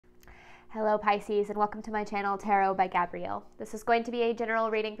Hello Pisces, and welcome to my channel Tarot by Gabrielle. This is going to be a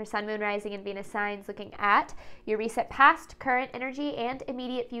general reading for Sun, Moon, Rising, and Venus signs, looking at your recent past, current energy, and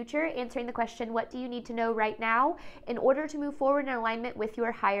immediate future, answering the question, what do you need to know right now in order to move forward in alignment with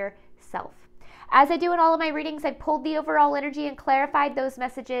your higher self? As I do in all of my readings, I pulled the overall energy and clarified those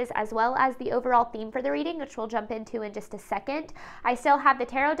messages, as well as the overall theme for the reading, which we'll jump into in just a second. I still have the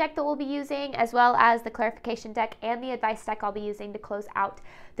tarot deck that we'll be using, as well as the clarification deck and the advice deck I'll be using to close out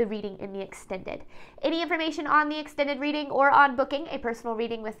the reading in the extended. Any information on the extended reading or on booking a personal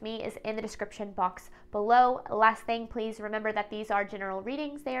reading with me is in the description box below. Last thing, please remember that these are general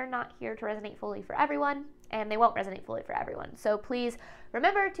readings. They are not here to resonate fully for everyone, and they won't resonate fully for everyone. So please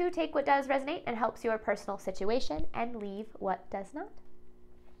remember to take what does resonate and helps your personal situation and leave what does not.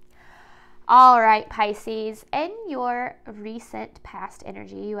 All right, Pisces, in your recent past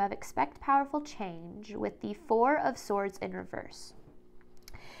energy, you have expect powerful change with the Four of Swords in reverse.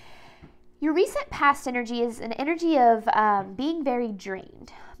 Your recent past energy is an energy of being very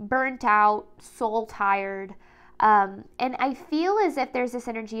drained, burnt out, soul tired, and I feel as if there's this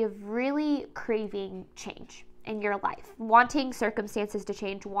energy of really craving change in your life, wanting circumstances to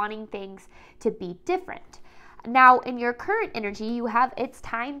change, wanting things to be different. Now, in your current energy, you have it's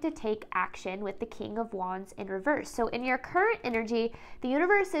time to take action with the King of Wands in reverse. So in your current energy, the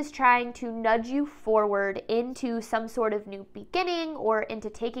universe is trying to nudge you forward into some sort of new beginning or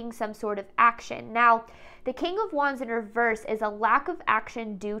into taking some sort of action. Now, the King of Wands in reverse is a lack of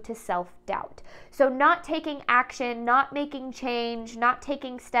action due to self-doubt. So not taking action, not making change, not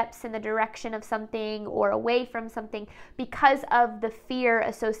taking steps in the direction of something or away from something because of the fear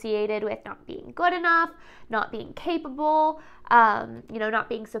associated with not being good enough, not being capable, not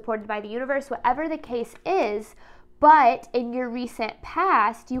being supported by the universe, whatever the case is. But in your recent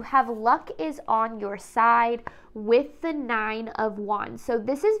past, you have luck is on your side with the Nine of Wands. So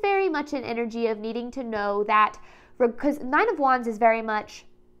this is very much an energy of needing to know that, because Nine of Wands is very much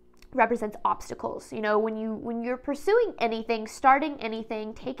represents obstacles. You know, when you're pursuing anything, starting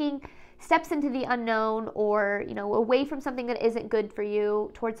anything, taking steps into the unknown, or away from something that isn't good for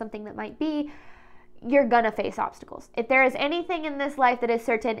you towards something that might be, you're gonna face obstacles. If there is anything in this life that is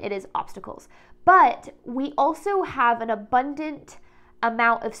certain, it is obstacles. But we also have an abundant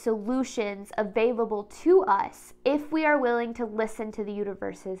amount of solutions available to us if we are willing to listen to the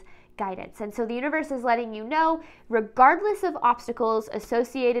universe's guidance. And so the universe is letting you know, regardless of obstacles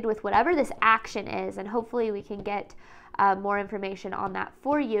associated with whatever this action is, and hopefully we can get more information on that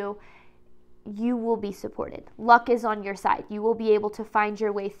for you, you will be supported. Luck is on your side. You will be able to find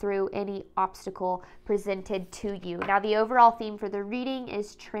your way through any obstacle presented to you. Now, the overall theme for the reading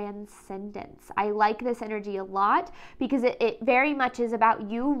is transcendence. I like this energy a lot because it very much is about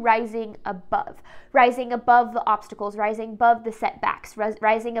you rising above the obstacles, rising above the setbacks,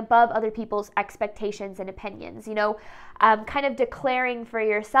 rising above other people's expectations and opinions, kind of declaring for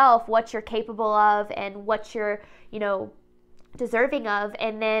yourself what you're capable of and what you're, deserving of,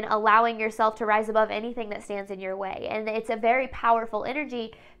 and then allowing yourself to rise above anything that stands in your way. And it's a very powerful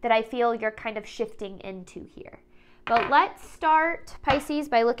energy that I feel you're kind of shifting into here. But let's start, Pisces,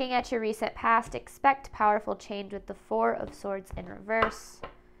 by looking at your recent past. Expect powerful change with the Four of Swords in reverse.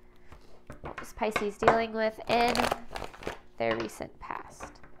 What is Pisces dealing with in their recent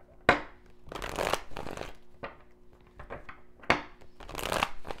past?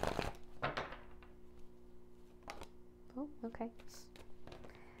 Okay.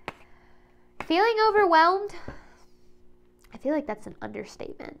 Feeling overwhelmed? I feel like that's an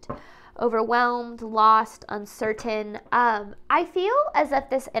understatement. Overwhelmed, lost, uncertain. I feel as if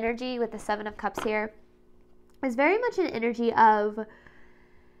this energy with the Seven of Cups here is very much an energy of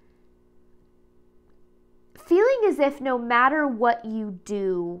feeling as if no matter what you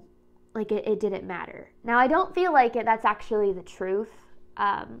do, like it didn't matter. Now, I don't feel like that's actually the truth.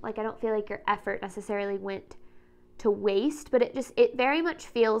 I don't feel like your effort necessarily went to waste, but it very much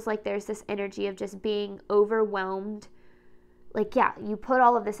feels like there's this energy of just being overwhelmed. Like, yeah, you put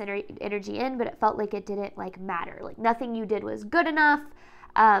all of this energy in, but it felt like it didn't matter. Like nothing you did was good enough.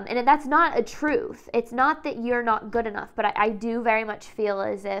 And that's not a truth. It's not that you're not good enough, but I do very much feel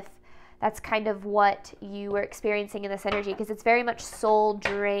as if that's kind of what you were experiencing in this energy, because it's very much soul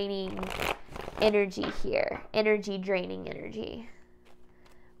draining energy here. Energy draining energy.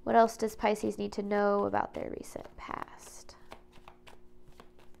 What else does Pisces need to know about their recent past?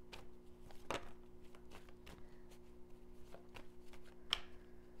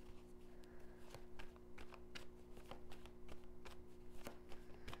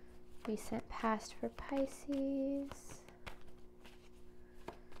 Recent past for Pisces.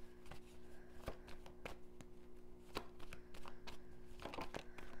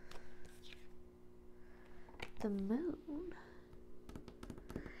 the moon.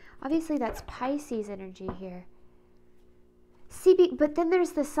 Obviously, that's Pisces energy here. See, but then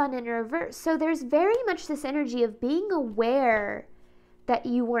there's the sun in reverse. So there's very much this energy of being aware that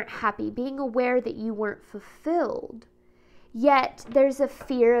you weren't happy, being aware that you weren't fulfilled. Yet there's a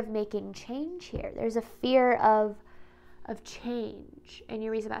fear of making change here. There's a fear of change in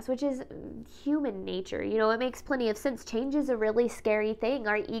your recent past, which is human nature. You know, it makes plenty of sense. Change is a really scary thing.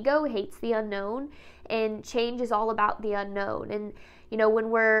 Our ego hates the unknown, and change is all about the unknown. And you know, when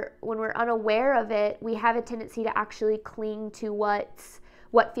we're unaware of it, we have a tendency to actually cling to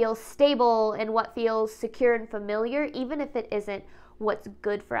what feels stable and what feels secure and familiar, even if it isn't what's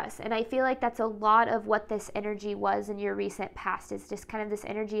good for us. And I feel like that's a lot of what this energy was in your recent past, is just kind of this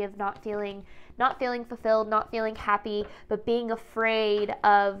energy of not feeling fulfilled, not feeling happy, but being afraid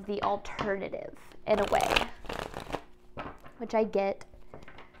of the alternative in a way, which I get.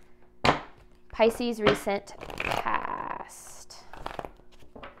 Pisces recent past.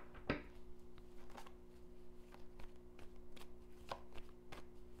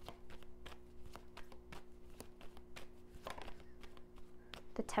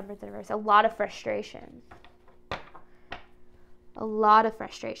 The Temperance in reverse. A lot of frustration. A lot of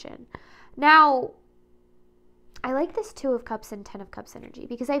frustration. Now, I like this 2 of Cups and 10 of Cups energy,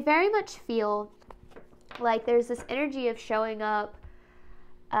 because I very much feel like there's this energy of showing up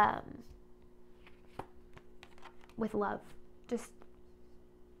with love. Just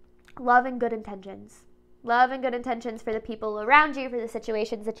love and good intentions. Love and good intentions for the people around you, for the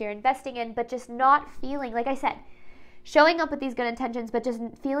situations that you're investing in, but just not feeling, like I said, showing up with these good intentions, but just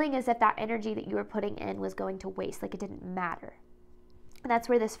feeling as if that energy that you were putting in was going to waste, like it didn't matter. And that's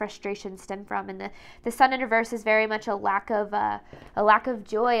where this frustration stemmed from. And the sun in reverse is very much a lack of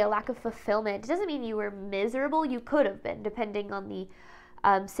joy, a lack of fulfillment. It doesn't mean you were miserable. You could have been, depending on the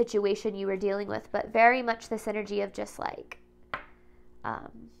situation you were dealing with. But very much this energy of just like,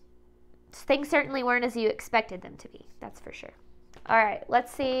 things certainly weren't as you expected them to be. That's for sure. All right,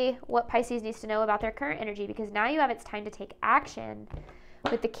 let's see what Pisces needs to know about their current energy, because now you have it's time to take action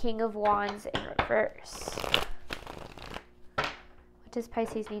with the King of Wands in reverse. What does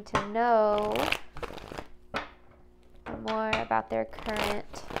Pisces need to know more about their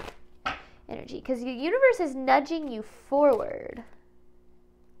current energy? Because the universe is nudging you forward.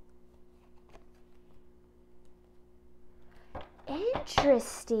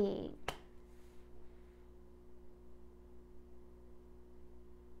 Interesting.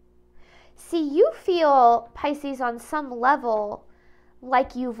 See, you feel, Pisces, on some level,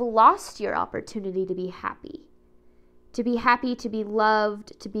 like you've lost your opportunity to be happy. To be happy, to be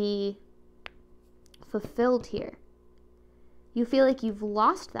loved, to be fulfilled here. You feel like you've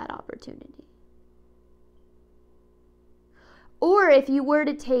lost that opportunity. Or if you were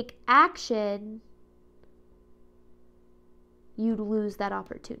to take action, you'd lose that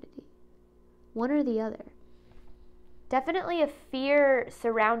opportunity. One or the other. Definitely a fear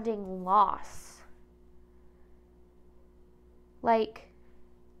surrounding loss. Like,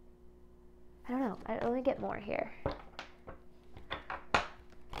 I don't know. Let me get more here.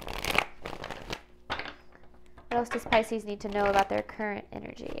 What else does Pisces need to know about their current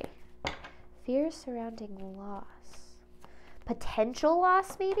energy? Fear surrounding loss. Potential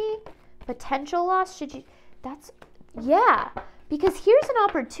loss, maybe? Potential loss? Yeah. Because here's an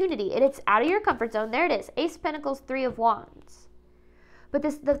opportunity, and it's out of your comfort zone. There it is. Ace of Pentacles, 3 of Wands. But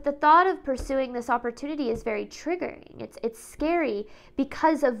the thought of pursuing this opportunity is very triggering. It's scary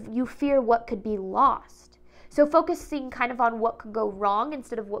because of you fear what could be lost. So focusing kind of on what could go wrong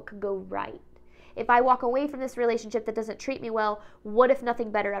instead of what could go right. If I walk away from this relationship that doesn't treat me well, what if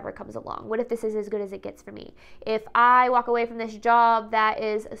nothing better ever comes along? What if this is as good as it gets for me? If I walk away from this job that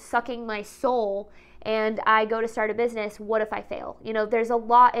is sucking my soul and I go to start a business, what if I fail? You know, there's a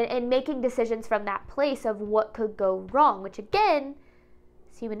lot, and making decisions from that place of what could go wrong, which again,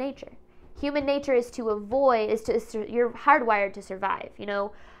 is human nature. Human nature is to avoid, you're hardwired to survive, you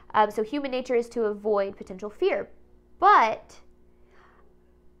know? So human nature is to avoid potential fear. But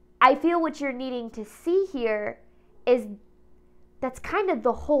I feel what you're needing to see here is that's kind of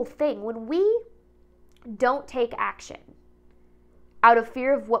the whole thing. When we don't take action out of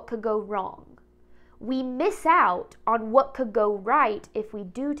fear of what could go wrong, we miss out on what could go right if we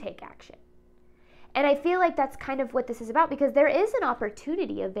do take action. And I feel like that's kind of what this is about, because there is an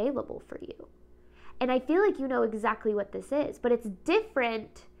opportunity available for you. And I feel like you know exactly what this is, but it's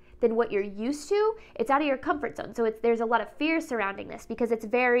different than what you're used to. It's out of your comfort zone. So there's a lot of fear surrounding this, because it's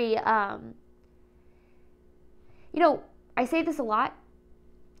very, you know, I say this a lot.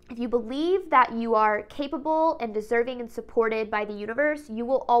 If you believe that you are capable and deserving and supported by the universe, you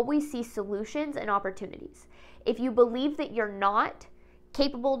will always see solutions and opportunities. If you believe that you're not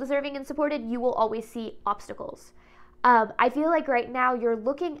capable, deserving, and supported, you will always see obstacles. I feel like right now you're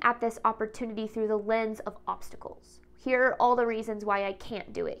looking at this opportunity through the lens of obstacles. Here are all the reasons why I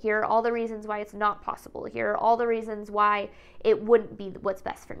can't do it. Here are all the reasons why it's not possible. Here are all the reasons why it wouldn't be what's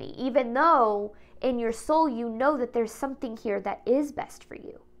best for me. Even though in your soul you know that there's something here that is best for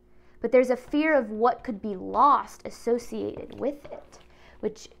you. But there's a fear of what could be lost associated with it,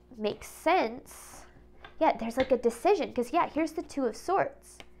 which makes sense. Yeah, there's like a decision, because here's the Two of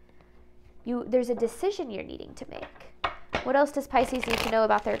Swords. There's a decision you're needing to make. What else does Pisces need to know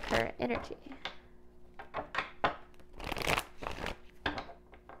about their current energy? I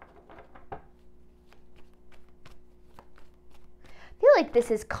feel like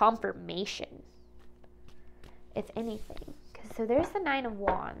this is confirmation, if anything. So there's the Nine of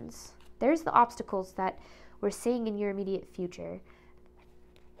Wands. There's the obstacles that we're seeing in your immediate future.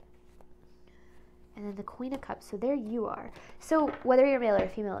 And then the Queen of Cups. So there you are. So whether you're male or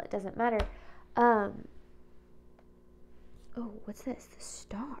female, it doesn't matter. Oh, what's this? The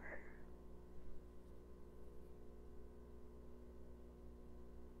Star.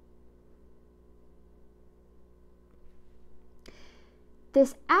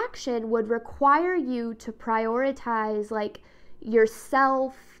 This action would require you to prioritize like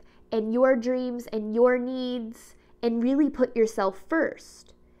yourself and your dreams and your needs and really put yourself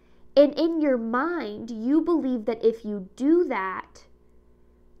first. And in your mind, you believe that if you do that,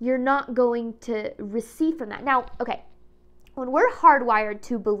 you're not going to receive from that. Now, okay, when we're hardwired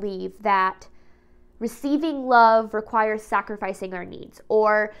to believe that receiving love requires sacrificing our needs,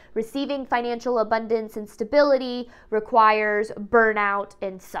 or receiving financial abundance and stability requires burnout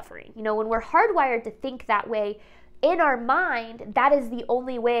and suffering. You know, when we're hardwired to think that way, in our mind, that is the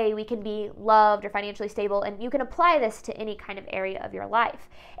only way we can be loved or financially stable, and you can apply this to any kind of area of your life.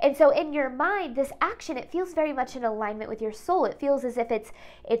 And so in your mind, this action, it feels very much in alignment with your soul. It feels as if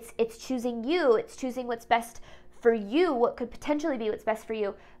it's choosing you, it's choosing what's best for you, what could potentially be what's best for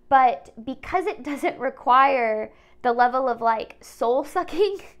you. But because it doesn't require the level of like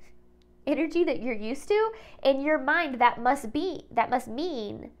soul-sucking energy that you're used to, in your mind, that must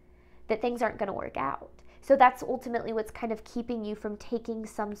mean that things aren't going to work out. So that's ultimately what's kind of keeping you from taking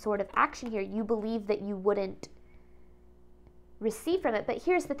some sort of action here. You believe that you wouldn't receive from it. But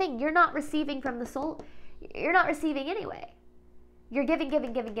here's the thing. You're not receiving from the soul. You're not receiving anyway. You're giving,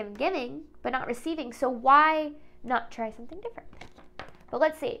 but not receiving. So why not try something different? But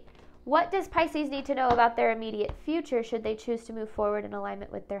let's see. What does Pisces need to know about their immediate future should they choose to move forward in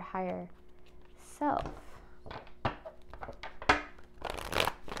alignment with their higher self?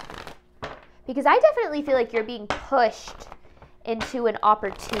 Because I definitely feel like you're being pushed into an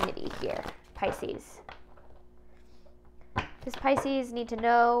opportunity here, Pisces. Does Pisces need to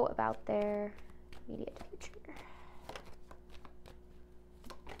know about their immediate future?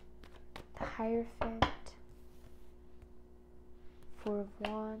 The Hierophant. Four of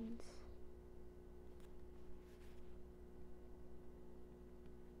Wands.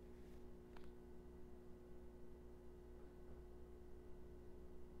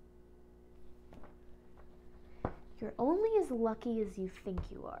 You're only as lucky as you think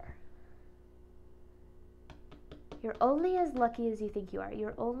you are. You're only as lucky as you think you are.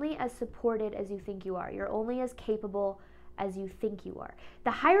 You're only as supported as you think you are. You're only as capable as you think you are.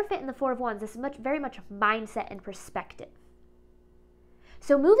 The Hierophant and the Four of Wands, this is very much mindset and perspective.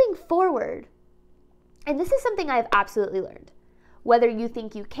 So moving forward, and this is something I've absolutely learned, whether you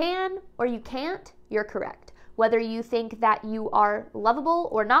think you can or you can't, you're correct. Whether you think that you are lovable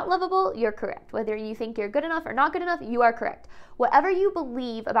or not lovable, you're correct. Whether you think you're good enough or not good enough, you are correct. Whatever you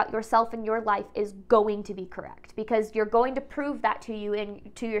believe about yourself and your life is going to be correct, because you're going to prove that to you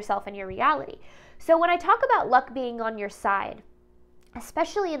and to yourself and your reality. So when I talk about luck being on your side,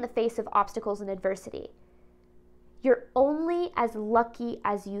 especially in the face of obstacles and adversity, you're only as lucky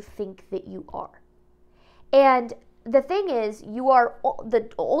as you think that you are. And the thing is, you are the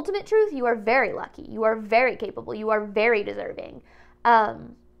ultimate truth. You are very lucky. You are very capable. You are very deserving. But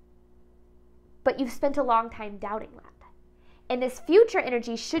you've spent a long time doubting that. And this future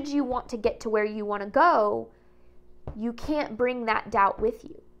energy, should you want to get to where you want to go, you can't bring that doubt with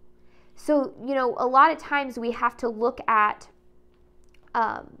you. So, you know, a lot of times we have to look at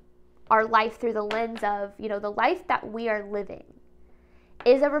our life through the lens of, you know, the life that we are living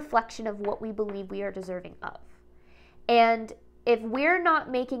is a reflection of what we believe we are deserving of. And if we're not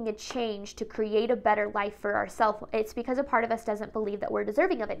making a change to create a better life for ourselves, it's because a part of us doesn't believe that we're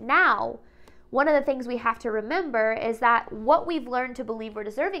deserving of it. Now, one of the things we have to remember is that what we've learned to believe we're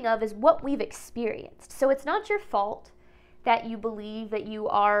deserving of is what we've experienced. So it's not your fault that you believe that you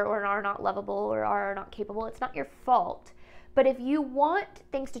are or are not lovable or are not capable. It's not your fault. But if you want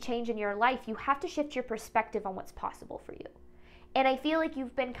things to change in your life, you have to shift your perspective on what's possible for you. And I feel like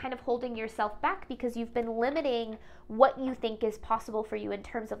you've been kind of holding yourself back because you've been limiting what you think is possible for you in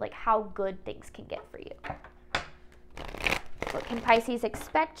terms of like how good things can get for you. What can Pisces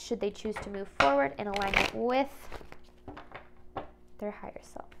expect should they choose to move forward in alignment with their higher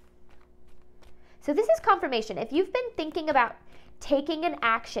self? So this is confirmation. If you've been thinking about taking an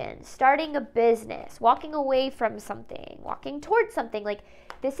action, starting a business, walking away from something, walking towards something, like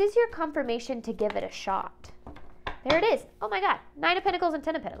this is your confirmation to give it a shot. There it is. Oh my God. 9 of Pentacles and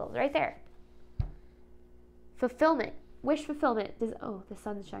 10 of Pentacles right there. Fulfillment. Wish fulfillment. Oh, the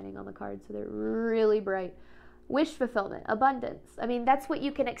sun's shining on the cards, so they're really bright. Wish fulfillment. Abundance. I mean, that's what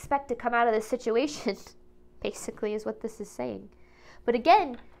you can expect to come out of this situation, basically, is what this is saying. But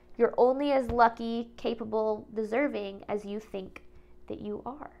again, you're only as lucky, capable, deserving as you think that you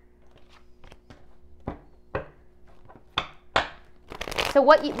are. So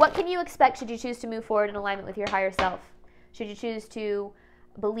what can you expect should you choose to move forward in alignment with your higher self? Should you choose to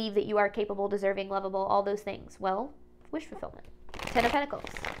believe that you are capable, deserving, lovable, all those things? Well, wish fulfillment. 10 of Pentacles.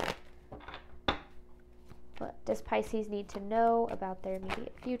 What does Pisces need to know about their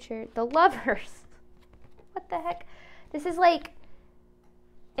immediate future? The Lovers. What the heck? This is like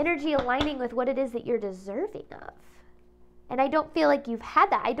energy aligning with what it is that you're deserving of. And I don't feel like you've had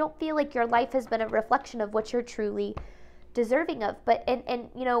that. I don't feel like your life has been a reflection of what you're truly deserving of. But, and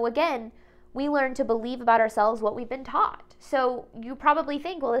you know, again, we learn to believe about ourselves what we've been taught. So you probably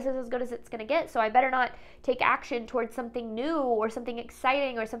think, well, this is as good as it's going to get, so I better not take action towards something new or something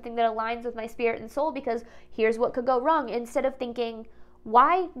exciting or something that aligns with my spirit and soul because here's what could go wrong. Instead of thinking,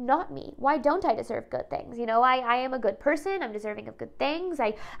 why not me? Why don't I deserve good things? You know, I am a good person. I'm deserving of good things.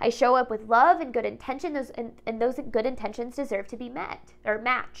 I show up with love and good intention, and those good intentions deserve to be met or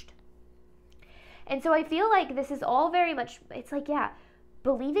matched. And so I feel like this is all very much, it's like, yeah,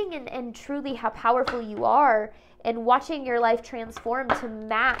 believing in truly how powerful you are and watching your life transform to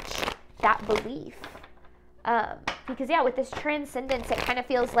match that belief. Because, yeah, with this transcendence, it kind of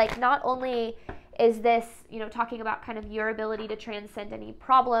feels like not only is this, you know, talking about kind of your ability to transcend any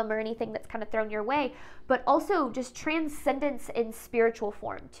problem or anything that's kind of thrown your way, but also just transcendence in spiritual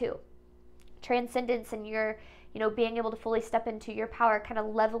form too. Transcendence in your, you know, being able to fully step into your power, kind of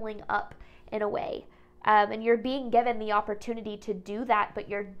leveling up in a way. And you're being given the opportunity to do that, but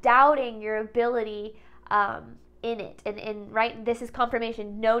you're doubting your ability in it. And right, this is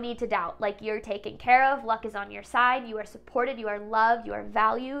confirmation, no need to doubt. Like, you're taken care of, luck is on your side, you are supported, you are loved, you are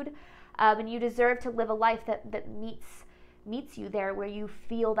valued, and you deserve to live a life that meets you there where you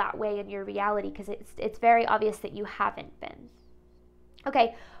feel that way in your reality, because it's very obvious that you haven't been.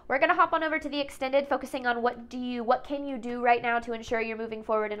 Okay, we're going to hop on over to the extended, focusing on what can you do right now to ensure you're moving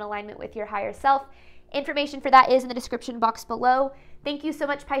forward in alignment with your higher self. Information for that is in the description box below. Thank you so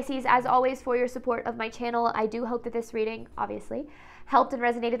much, Pisces, as always, for your support of my channel. I do hope that this reading, obviously, helped and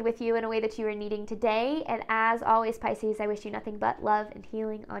resonated with you in a way that you are needing today. And as always, Pisces, I wish you nothing but love and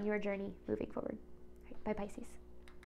healing on your journey moving forward. All right, bye, Pisces.